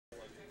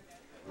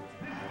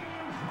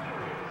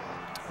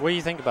What do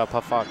you think about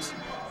Puff Fox?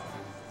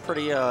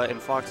 Pretty in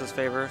Fox's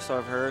favor, so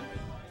I've heard.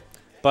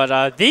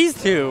 But these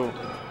two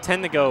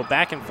tend to go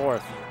back and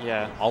forth.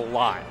 Yeah. A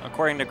lot.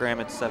 According to Graham,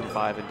 it's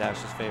 7-5 in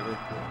Dash's favor.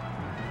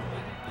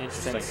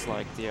 Interesting. Since,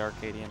 like, the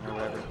Arcadian or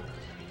whatever.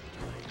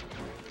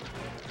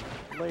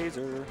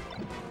 Laser.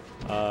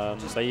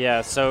 But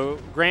yeah, so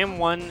Graham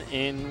won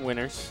in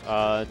winners,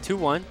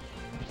 2-1.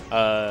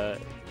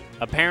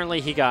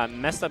 Apparently he got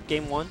messed up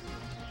game 1,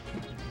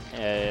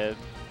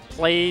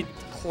 played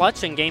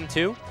clutch in game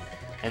 2,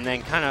 and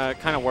then kind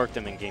of worked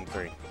him in game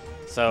 3.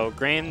 So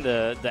Graham,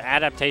 the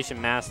adaptation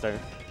master.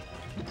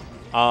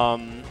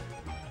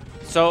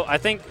 So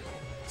I've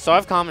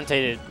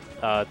commentated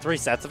 3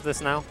 sets of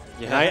this now.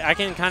 Yeah. I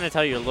can kind of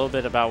tell you a little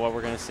bit about what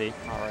we're gonna see.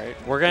 All right.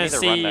 We're gonna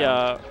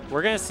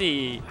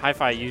see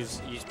HiFi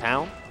use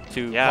pound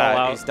to call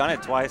out. He's done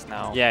it twice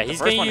now. Yeah, the he's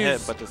first gonna one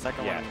use. hit, but the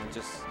second one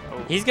just.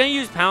 Oh. He's gonna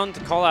use pound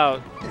to call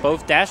out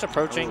both dash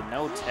approaching.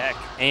 No tech.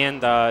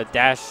 And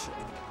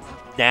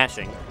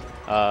dashing,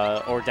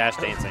 or dash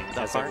dancing,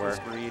 as it were.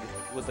 Read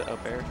with the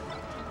up air.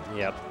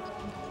 Yep.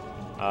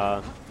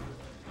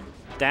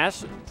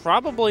 Dash,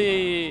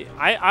 probably,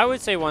 I would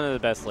say one of the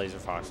best laser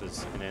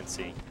foxes in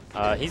NC.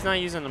 He's not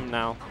using them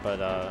now,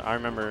 but I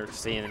remember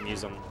seeing him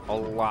use them a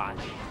lot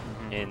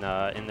in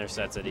their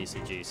sets at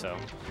ECG. So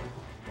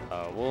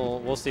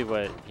we'll see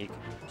what he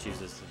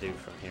chooses to do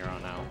from here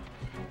on out.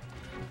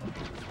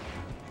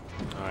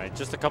 All right,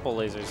 just a couple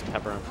lasers,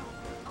 pepper him.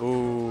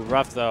 Ooh,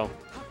 rough though.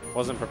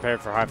 Wasn't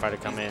prepared for HiFi to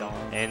come in,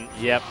 and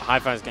yep,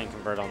 HiFi's getting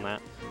convert on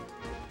that.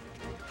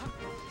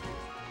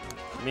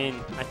 I mean,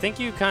 I think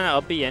you kind of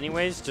up B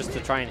anyways, just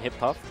to try and hit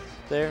Puff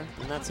there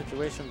in that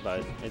situation,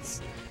 but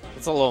it's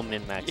a little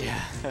min-match.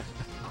 Yeah.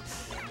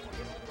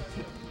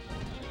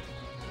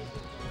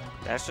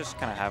 Dash just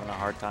kind of having a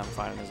hard time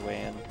finding his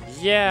way in.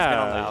 Yeah, he's been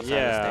on the outside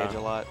of the stage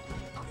a lot.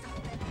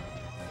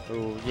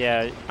 Ooh,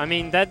 yeah. I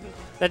mean, that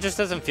just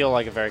doesn't feel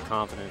like a very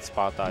confident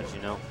spot dodge,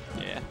 you know?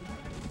 Yeah.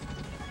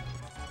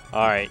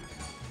 All right.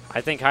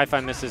 I think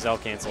HiFi misses L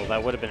cancel.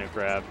 That would have been a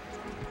grab.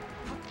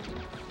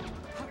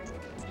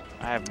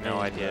 I have no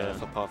idea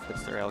if a Puff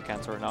hits their L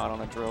cancel or not on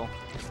a drill.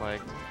 It's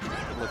like,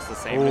 it looks the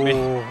same to me.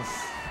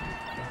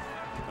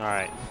 All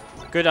right.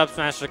 Good up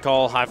smash to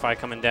call. HiFi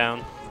coming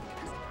down.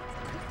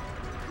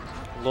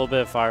 A little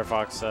bit of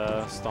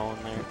Firefox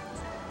stalling there.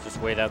 Just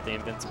wait out the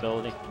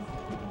invincibility.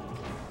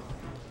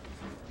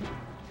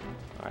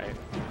 All right.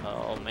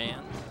 Oh,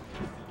 man.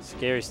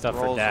 Scary stuff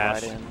for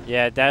Dash. Right in.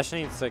 Yeah, Dash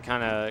needs to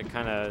kind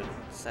of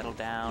settle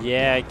down.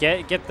 Yeah,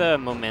 get the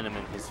momentum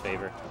in his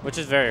favor, which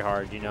is very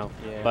hard, you know.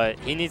 Yeah. But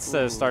he needs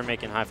to start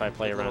making HiFi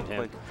play around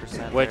him,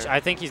 which I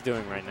think he's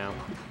doing right now.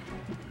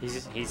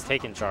 He's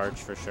taking charge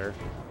for sure.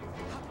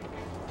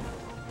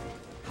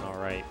 All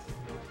right.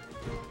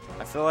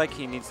 I feel like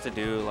he needs to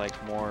do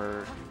like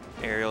more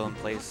aerial in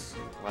place,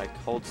 like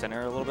hold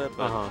center a little bit,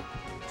 but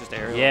just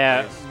aerial.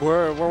 Yeah, in place.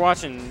 we're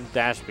watching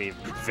Dash be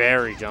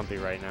very jumpy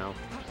right now.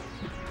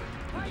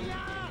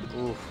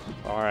 Oof.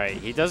 All right,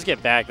 he does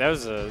get back. That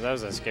was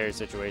a scary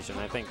situation.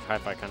 I think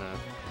HiFi kind of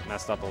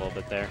messed up a little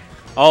bit there.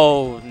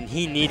 Oh,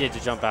 he needed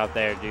to jump out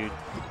there, dude.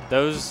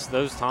 Those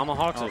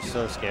tomahawks are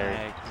so scary.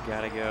 I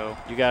gotta go.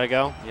 You gotta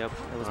go? Yep.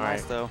 It was All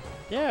nice right. though.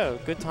 Yeah,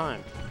 good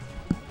time.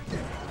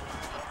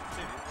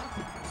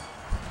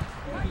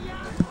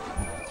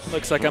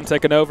 Looks like I'm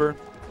taking over.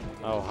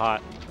 Oh,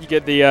 hot. You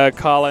get the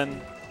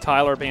Colin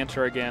Tyler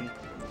banter again.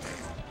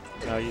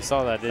 Oh, you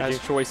saw that, did you? As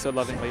Troy so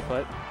lovingly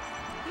put.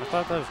 I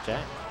thought that was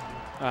Jack.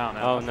 I don't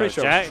know. Oh, I'm no, pretty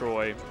sure Jack? it's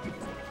Troy.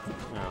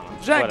 No,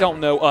 Jack whatever. don't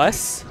know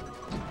us.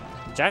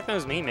 Jack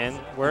knows me, man.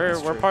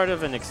 We're part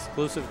of an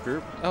exclusive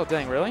group. Oh,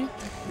 dang, really?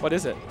 What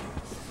is it?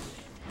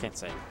 Can't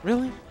say.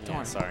 Really? Yeah,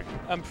 Darn. sorry.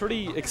 I'm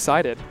pretty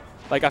excited.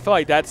 Like, I feel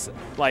like that's,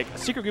 like,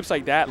 secret groups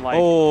like that, like...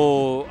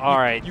 Oh, all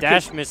right. you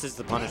Dash misses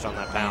the punish on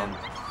that pound.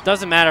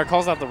 Doesn't matter.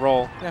 Calls out the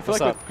roll. Yeah, I feel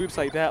What's like up? with groups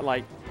like that,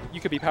 like, you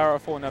could be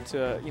powerful enough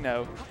to, you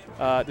know,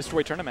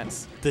 destroy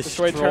tournaments.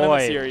 Destroy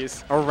tournament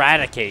series.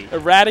 Eradicate.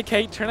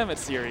 Eradicate tournament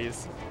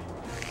series.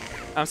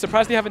 I'm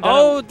surprised they haven't done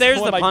Oh, there's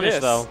the one like punish,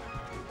 this. though.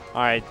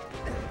 All right.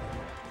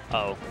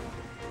 Uh-oh.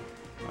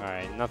 All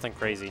right, nothing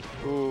crazy.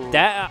 Ooh.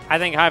 That I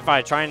think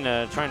HiFi trying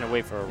to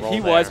wait for a roll. He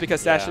there. was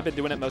because Dash had been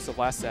doing it most of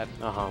last set.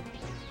 Uh-huh.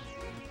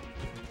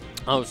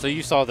 Oh, so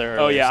you saw their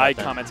Oh, earlier yeah, set I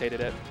then. commentated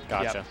it.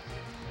 Gotcha. Yep.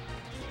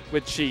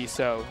 With Chi,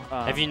 so...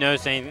 Have you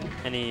noticed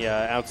any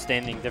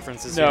outstanding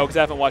differences No, here? because I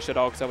haven't watched it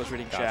all because I was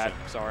reading Gotcha. chat.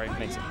 Sorry.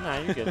 Makes it. Nah,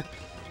 you're good.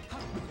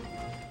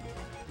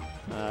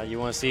 You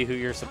want to see who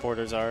your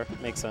supporters are?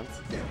 Makes sense.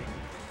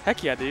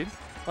 Heck yeah, dude.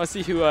 I want to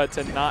see who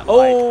to not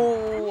like.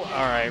 Oh, all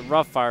right.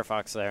 Rough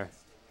Firefox there.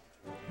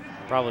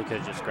 Probably could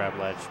have just grabbed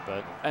ledge,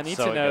 but I need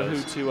so to it know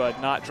goes. who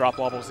to not drop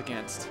wobbles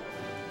against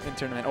in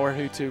tournament, or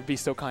who to be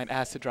so kind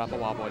as to drop a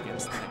wobble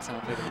against the next time I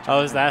play the tournament.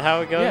 Oh, is that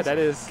how it goes? Yeah, that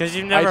is. Because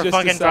you never just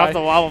fucking decide. dropped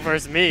the wobble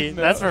versus me.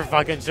 No. That's for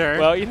fucking sure.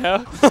 Well, you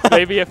know,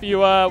 maybe if you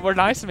were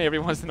nice to me every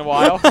once in a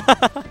while.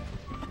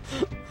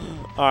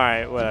 All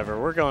right, whatever.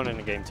 We're going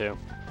into game 2.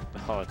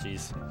 Oh,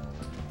 jeez.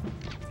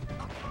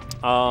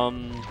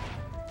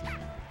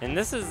 And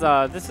this is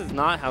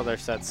not how their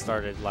sets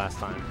started last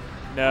time.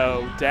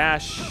 No,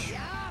 Dash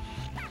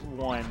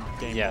won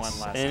game one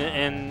last time.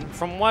 And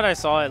from what I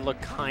saw, it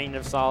looked kind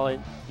of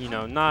solid. You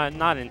know,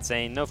 not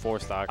insane, no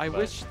 4-stock. I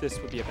wish this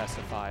would be a best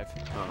of 5.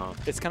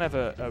 It's kind of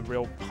a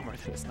real bummer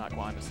that it's not,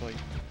 honestly.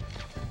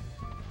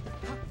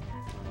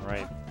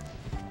 Right.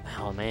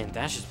 Oh man,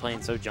 Dash is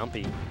playing so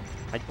jumpy.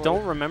 I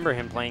don't remember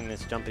him playing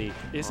this jumpy on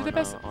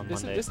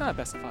Monday. It's not a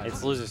best of 5.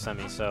 It's loser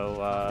semi,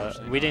 so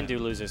we didn't do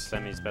loser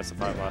semis best of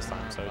 5 last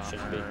time, so it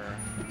shouldn't be.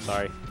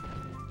 Sorry.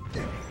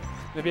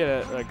 Maybe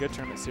a good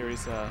tournament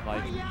series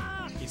like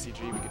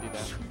ECG, we could do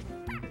that.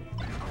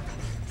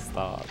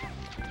 Stop.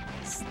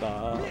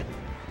 Stop.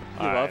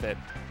 You love it.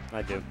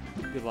 I do.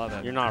 You love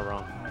it. You're not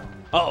wrong.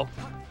 Uh-oh. All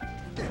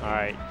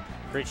right.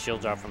 Great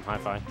shield drop from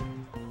HiFi.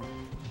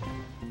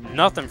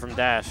 Nothing from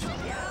Dash.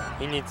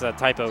 He needs a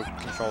typo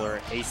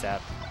controller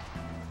ASAP.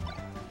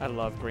 I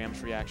love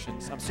Graham's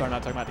reactions. I'm sorry, I'm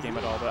not talking about the game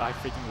at all, but I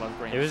freaking love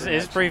Graham's reactions. It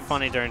was pretty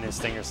funny during his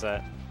stinger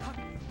set.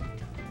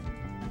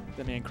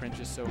 That man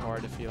cringes so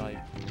hard if he like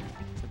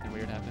something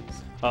weird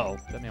happens. Uh-oh.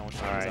 That man will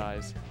shut his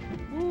eyes.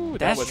 Ooh,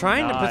 Dash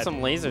trying to put some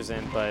lasers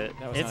in, but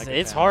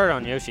it's hard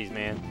on Yoshi's,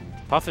 man.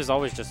 Puff is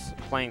always just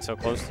playing so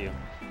close to you.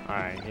 All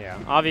right, yeah.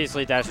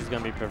 Obviously, Dash is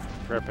going to be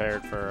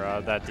prepared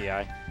for that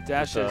DI.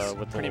 Dash has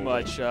pretty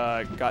much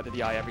got the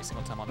DI every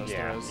single time on those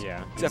throws.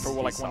 Yeah. Except for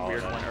like one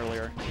weird one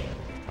earlier.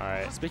 All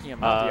right. Speaking of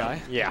not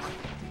DI. Yeah.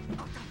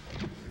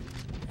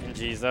 And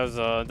geez, that was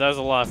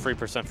a lot of free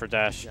 % for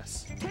Dash.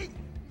 Yes.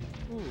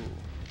 Ooh.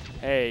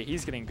 Hey,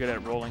 he's getting good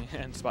at rolling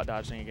and spot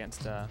dodging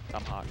against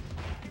Tomahawk.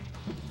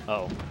 Oh.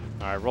 All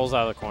right, rolls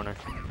out of the corner.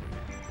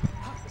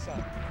 What's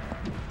up?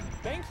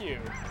 Thank you.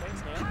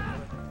 Thanks,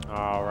 man.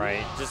 All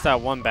right, just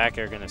that one back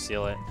air gonna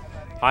seal it.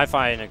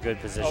 HiFi in a good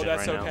position right now. Oh,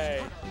 that's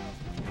okay.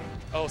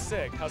 Oh,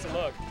 sick. How's it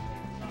look?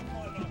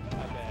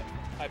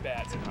 I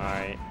bet. All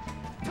right.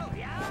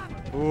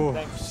 Ooh,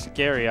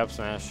 scary up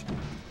smash.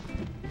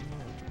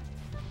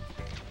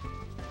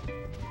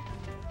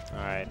 All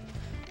right.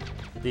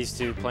 These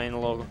two playing a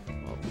little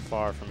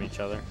far from each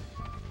other.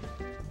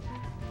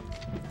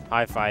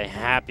 HiFi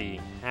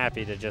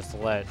happy to just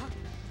let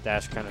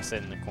Dash kind of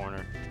sit in the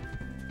corner.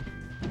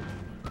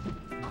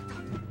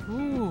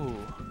 Ooh.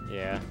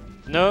 Yeah.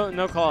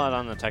 No call out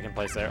on the Tekken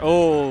place there.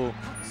 Oh,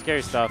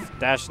 scary stuff.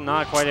 Dash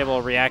not quite able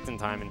to react in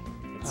time, and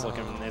it's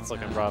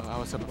looking rough.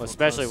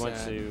 Especially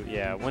once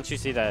you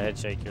see that head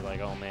shake, you're like,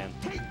 oh man.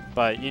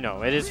 But you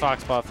know, it is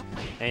Fox Puff.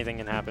 Anything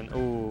can happen.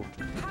 Ooh,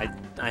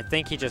 I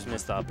think he just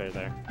missed the up air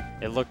there.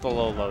 It looked a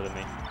little low to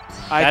me.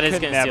 That is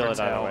gonna seal it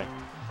either way.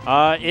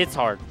 It's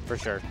hard for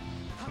sure.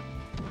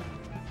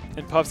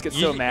 And Puffs get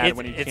so mad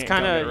when he can't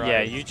come it right.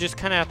 Yeah, you just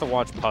kind of have to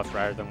watch Puff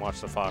rather than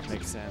watch the Fox.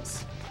 Makes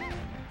sense.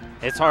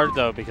 It's hard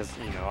though because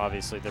you know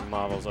obviously their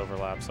models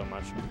overlap so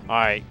much. All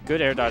right,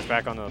 good air dodge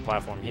back onto the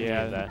platform. He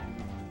needed that.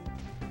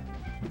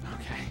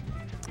 Okay.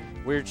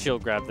 Weird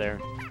shield grab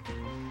there.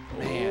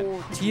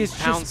 Man, he is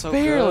just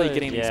barely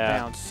getting these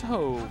bounds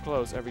so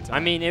close every time. I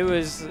mean, it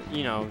was,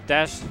 you know,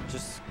 Dash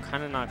just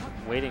kind of not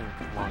waiting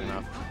long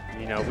enough.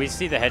 You know, we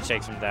see the head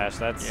shakes from Dash.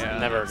 That's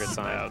never a good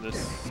sign.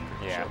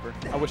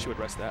 I wish he would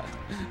rest that.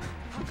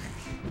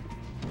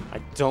 I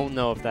don't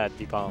know if that'd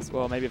be possible.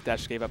 Well, maybe if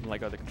Dash gave up and let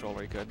go of the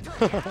controller, he could.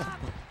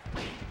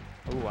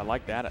 Ooh, I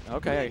like that.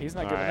 Okay, he's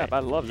not giving up. I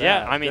love that.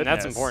 Yeah, I mean,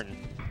 that's important.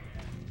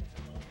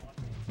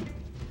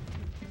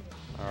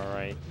 All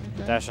right,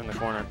 Dash in the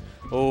corner.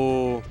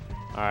 Oh, all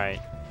right.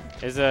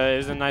 It was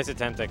a nice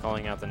attempt at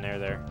calling out the nair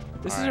there.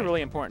 This is a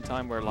really important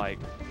time where, like,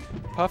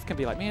 Puff can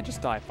be like, man,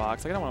 just die,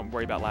 Fox. Like, I don't want to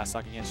worry about last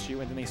stock against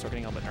you. And then they start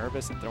getting a little bit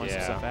nervous and throwing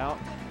some stuff out.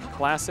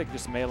 Classic,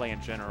 just melee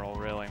in general,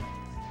 really.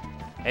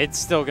 It's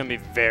still going to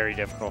be very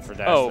difficult for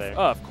Dash there.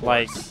 Oh, of course.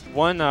 Like,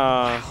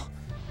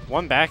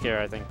 one back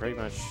air, I think, pretty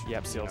much.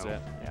 Yep, seals it.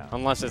 Yeah.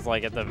 Unless it's,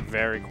 like, at the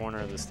very corner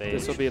of the stage.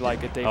 This will be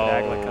like a David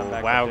Aglet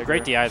comeback. Wow,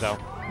 great DI, though.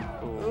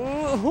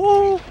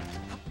 Ooh.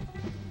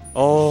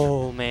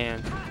 Oh,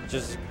 man.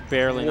 Just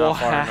barely not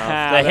far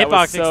enough. The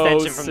hitbox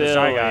extension from the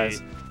Shy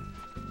Guys.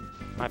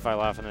 HiFi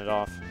laughing it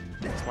off.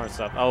 Smart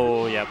stuff.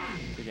 Oh, yep.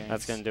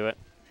 That's going to do it.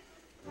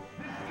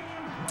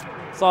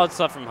 Solid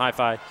stuff from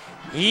HiFi.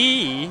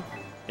 He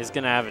is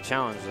going to have a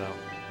challenge, though.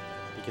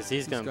 Because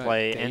he's going to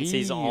play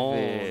NC's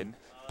own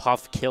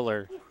Puff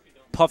Killer.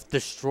 Puff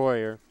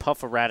Destroyer.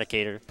 Puff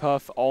Eradicator.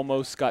 Puff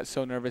almost got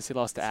so nervous he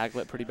lost to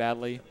Aglet pretty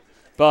badly.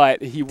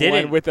 But he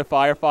won with the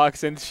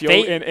Firefox and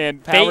shield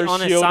and power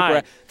shield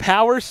grab.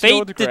 Power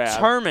shield grab. Fate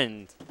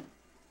determined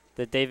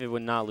that David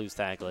would not lose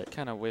to Aglet.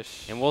 Kind of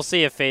wish. And we'll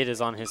see if Fate is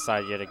on his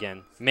side yet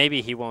again.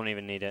 Maybe he won't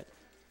even need it.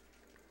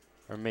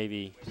 Or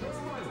maybe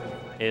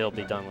it'll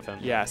be done with him.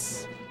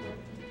 Yes.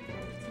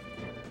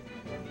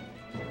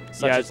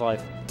 Such is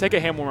life. Take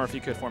a hand warmer if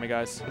you could for me,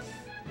 guys.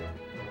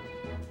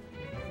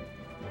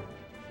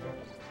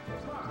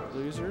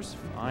 Losers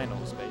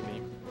finals,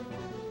 baby.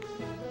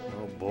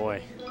 Oh,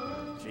 boy.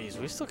 Jeez,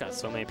 we still got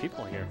so many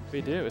people here.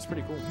 We do. It's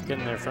pretty cool.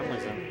 Getting their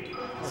friendlies in.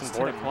 It's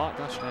 10 o'clock.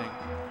 Gosh dang.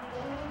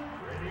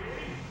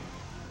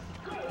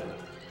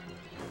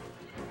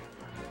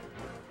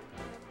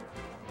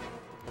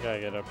 Gotta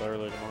get up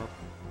early tomorrow.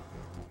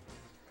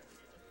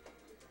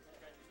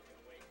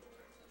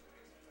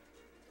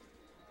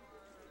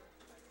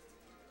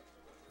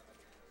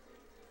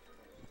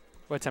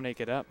 What time do you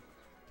get up?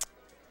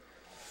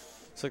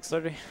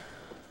 6:30.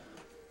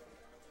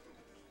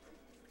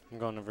 I'm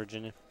going to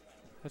Virginia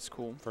That's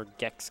cool. for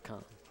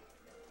GexCon.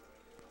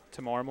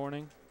 Tomorrow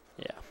morning?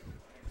 Yeah.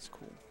 That's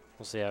cool.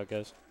 We'll see how it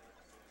goes.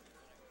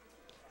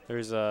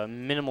 There's a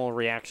minimal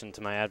reaction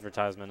to my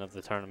advertisement of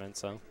the tournament,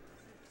 so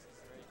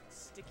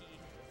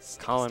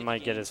Colin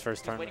might get his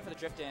first tournament. Waiting for the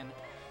drift in.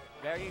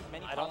 Very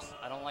many I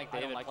don't like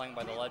David playing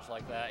by the ledge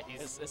like that.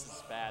 This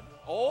is bad.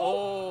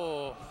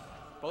 Oh!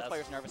 Both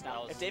players nervous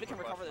now. If David can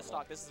super recover this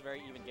stock, this is a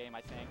very even game,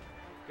 I think.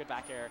 Good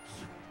back air.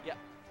 Yeah.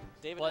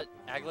 David. But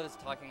Aglet is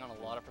talking on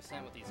a lot of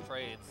percent with these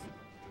trades.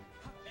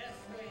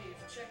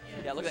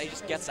 Yeah, look at that. He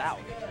just gets out.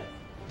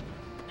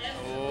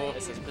 Oh,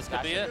 This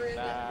could be it.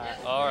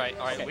 All right.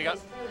 Okay.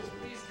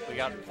 We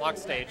got clock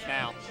stage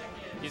now.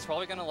 He's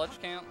probably gonna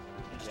ledge camp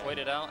and just wait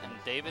it out. And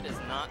David is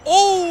not.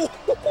 Oh!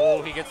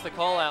 Oh, he gets the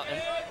call out.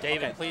 And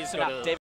David, please so go now to the David